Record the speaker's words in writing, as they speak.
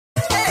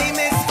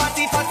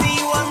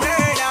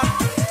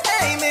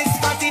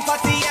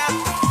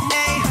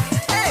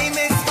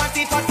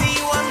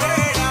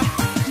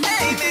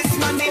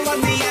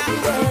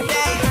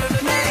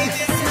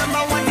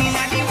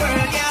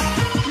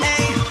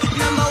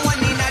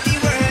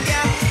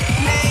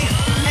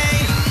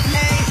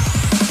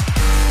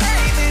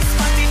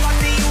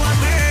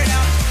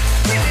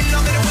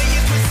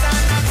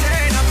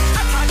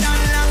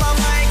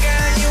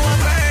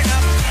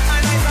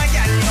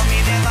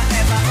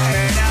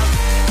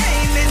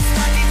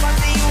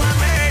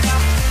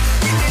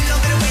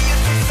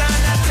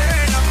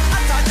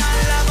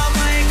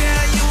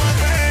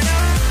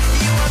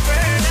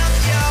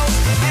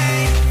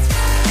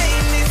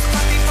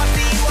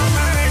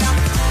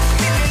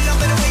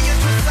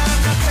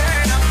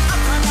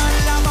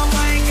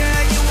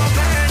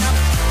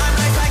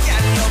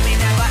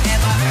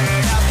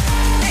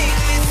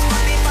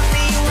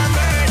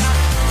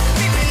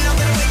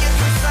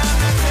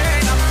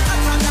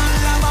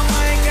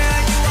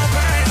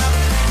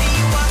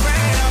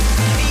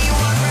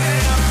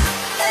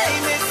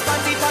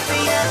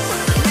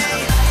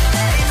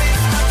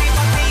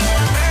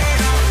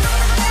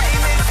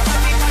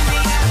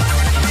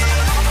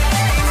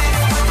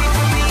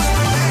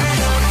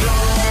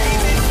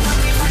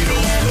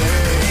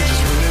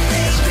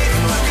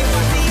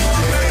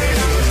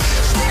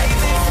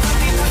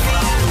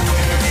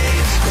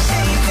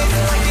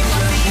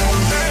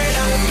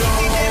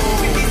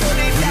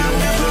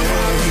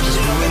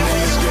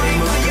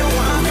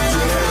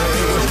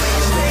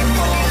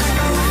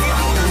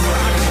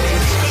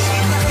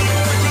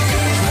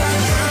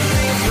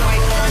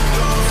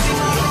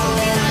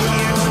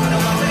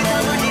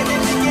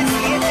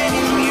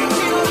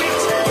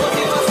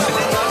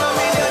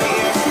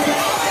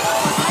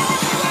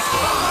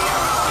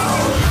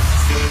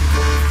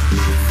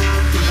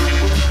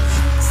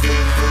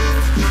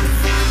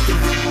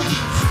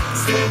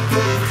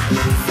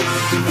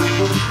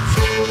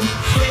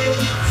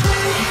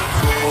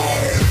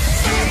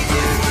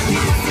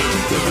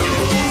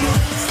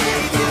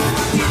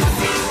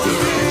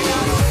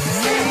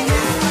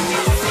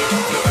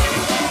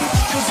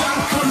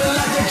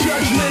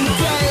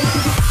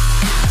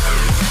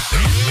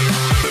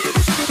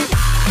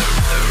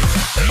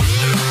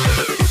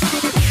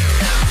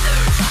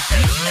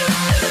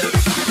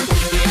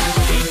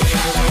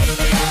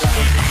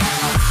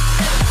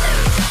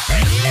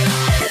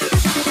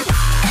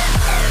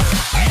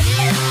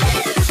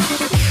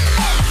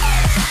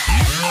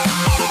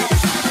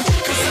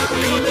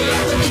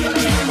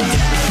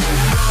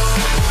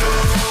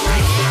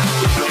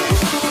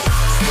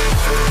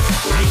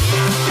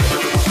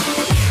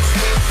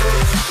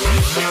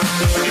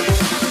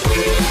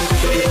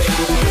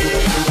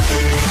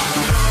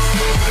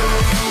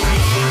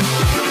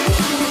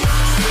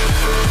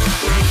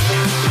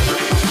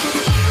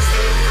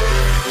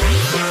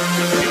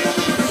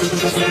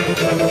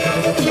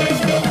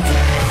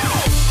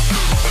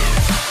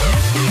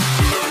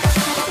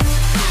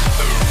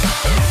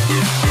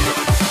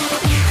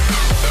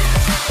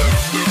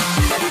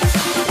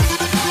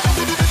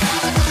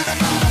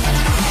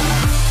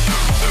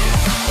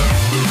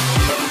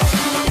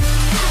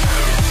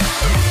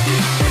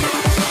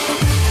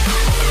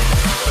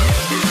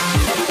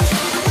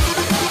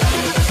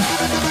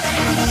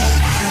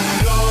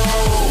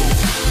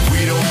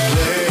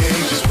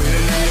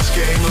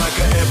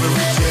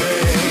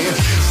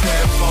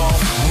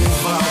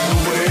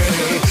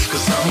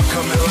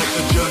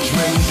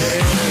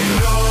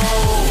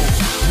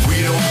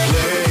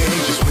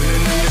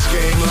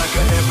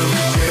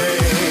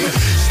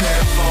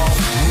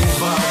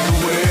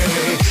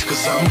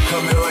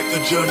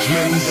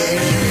Judgment Day.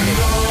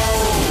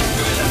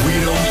 We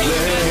don't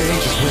play,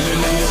 just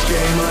winning in this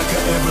game like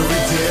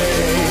every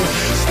day.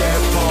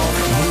 Step off,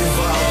 move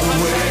out the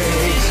way,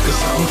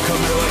 'cause I'm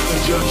coming like the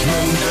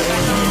Judgment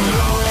Day.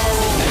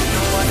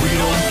 We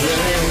don't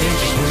play,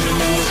 just winning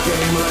in this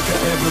game like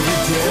every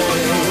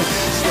day.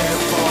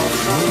 Step off,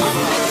 move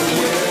out the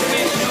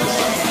way.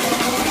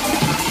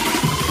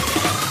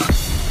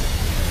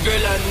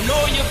 Girl, I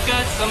know you've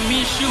got some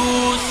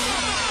issues.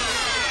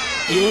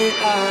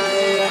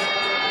 Yeah,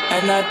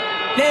 and I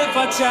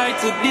never try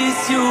to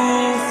diss you.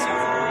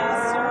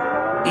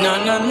 No,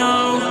 no, no.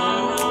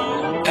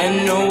 And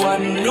no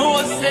one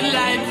knows the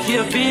life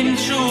you've been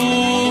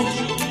through.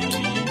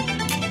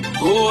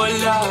 Oh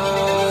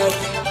Lord,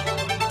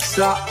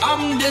 so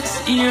I'm just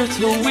here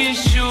to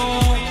wish you.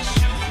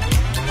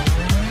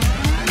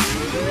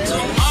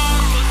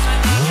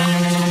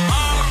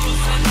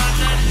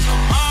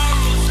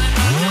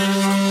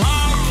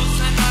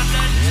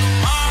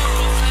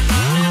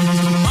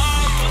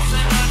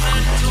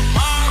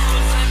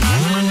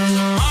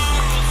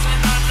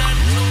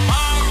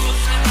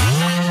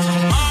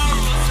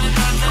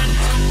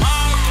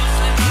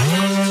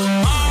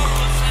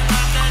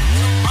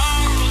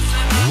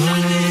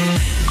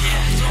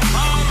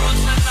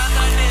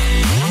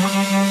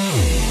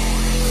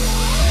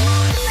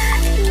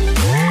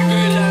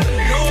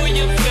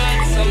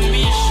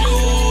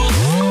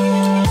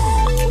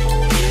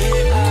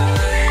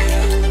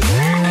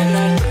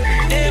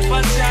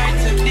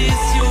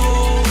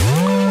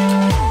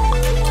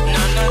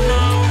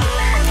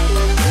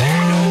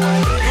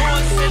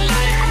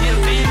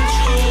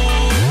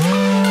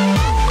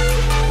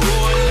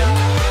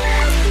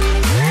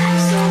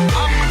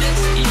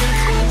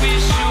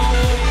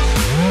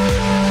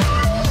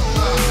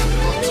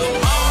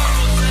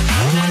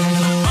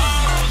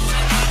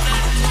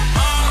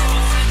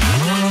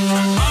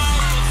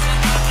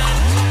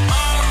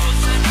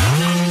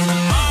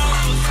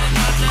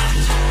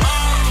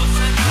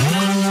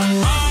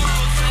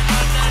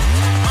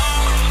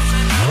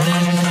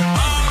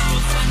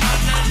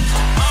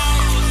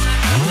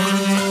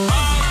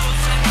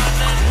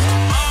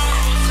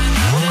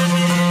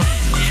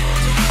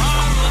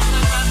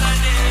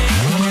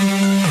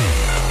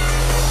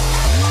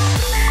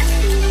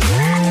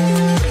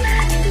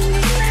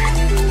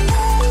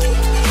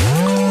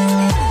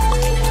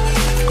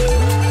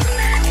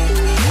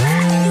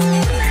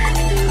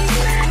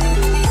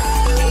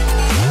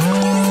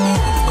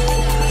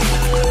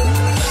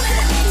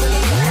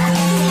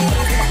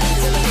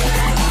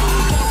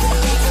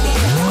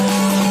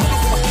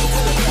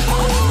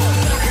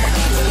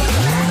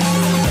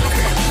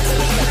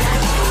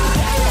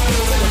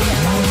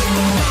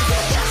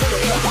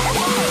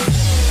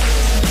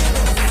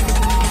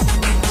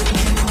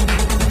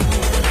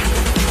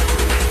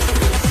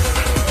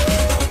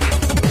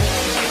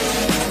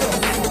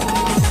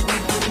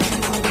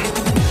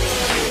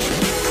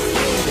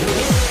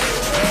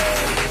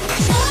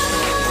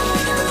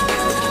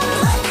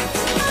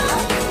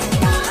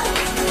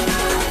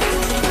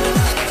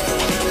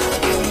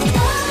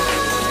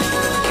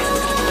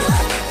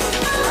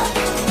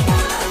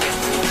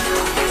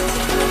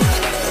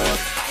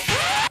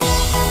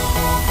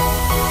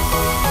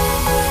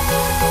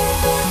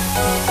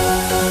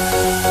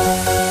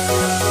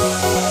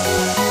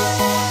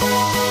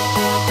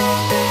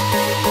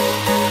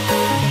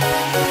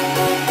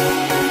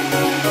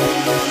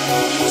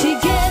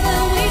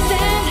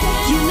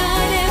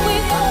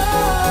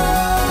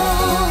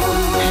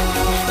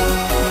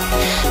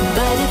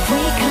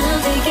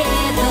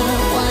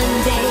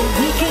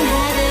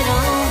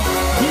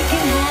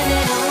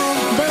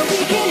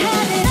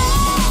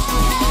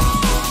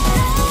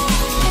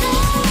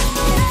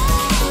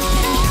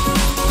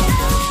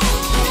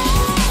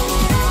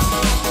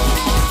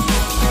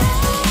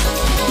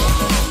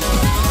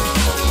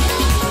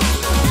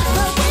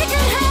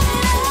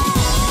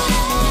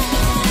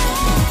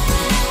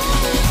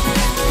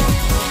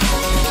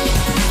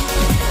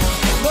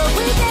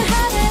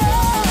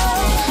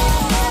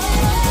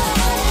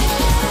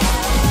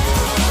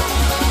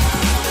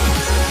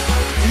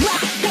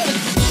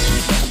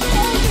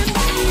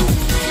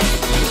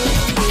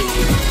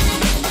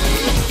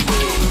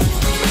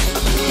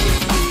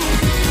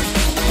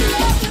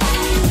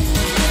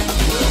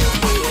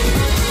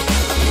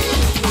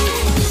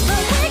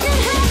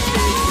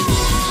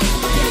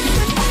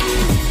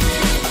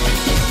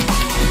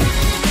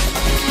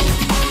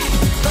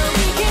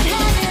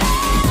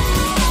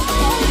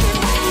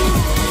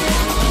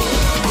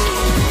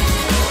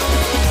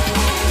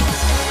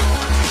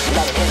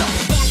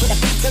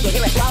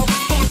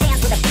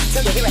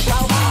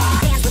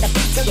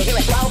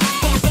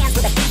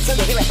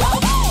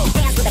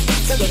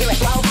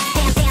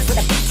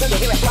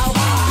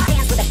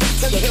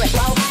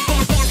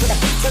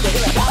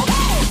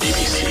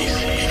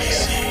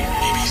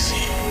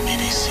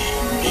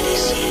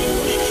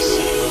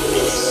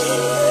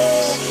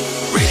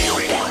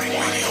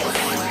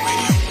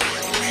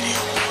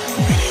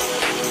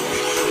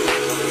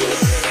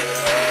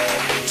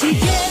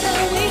 Together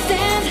we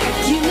stand,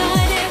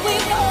 united we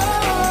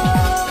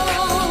fall.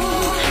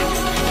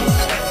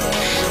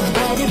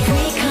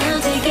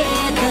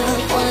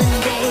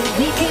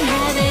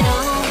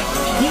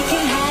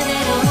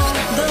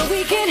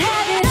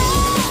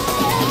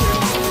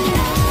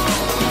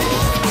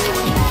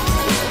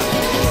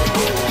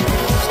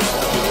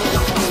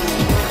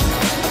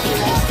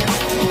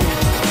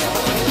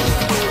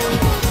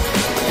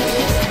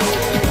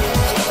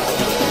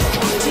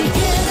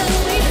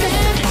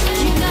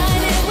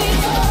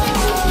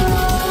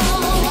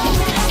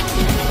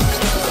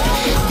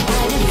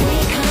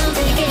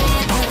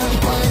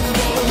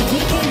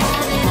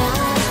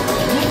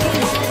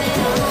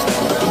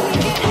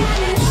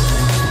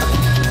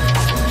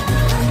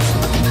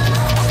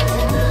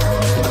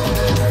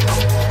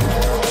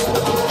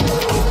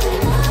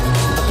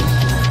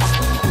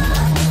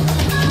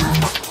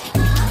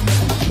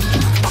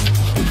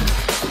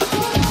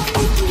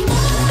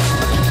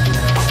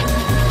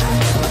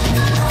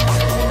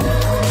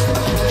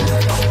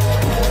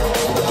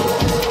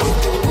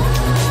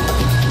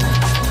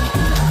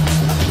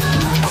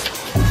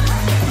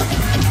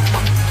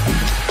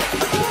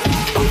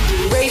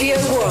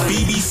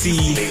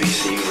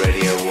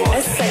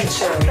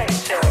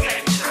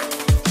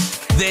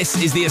 This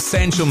is the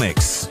Essential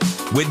Mix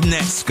with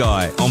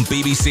Netsky on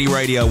BBC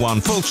Radio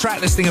 1. Full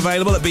track listing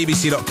available at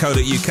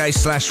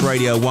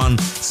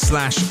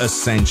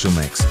bbc.co.uk/radio1/Essential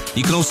Mix.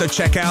 You can also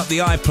check out the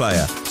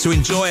iPlayer to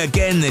enjoy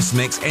again this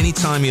mix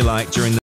anytime you like during the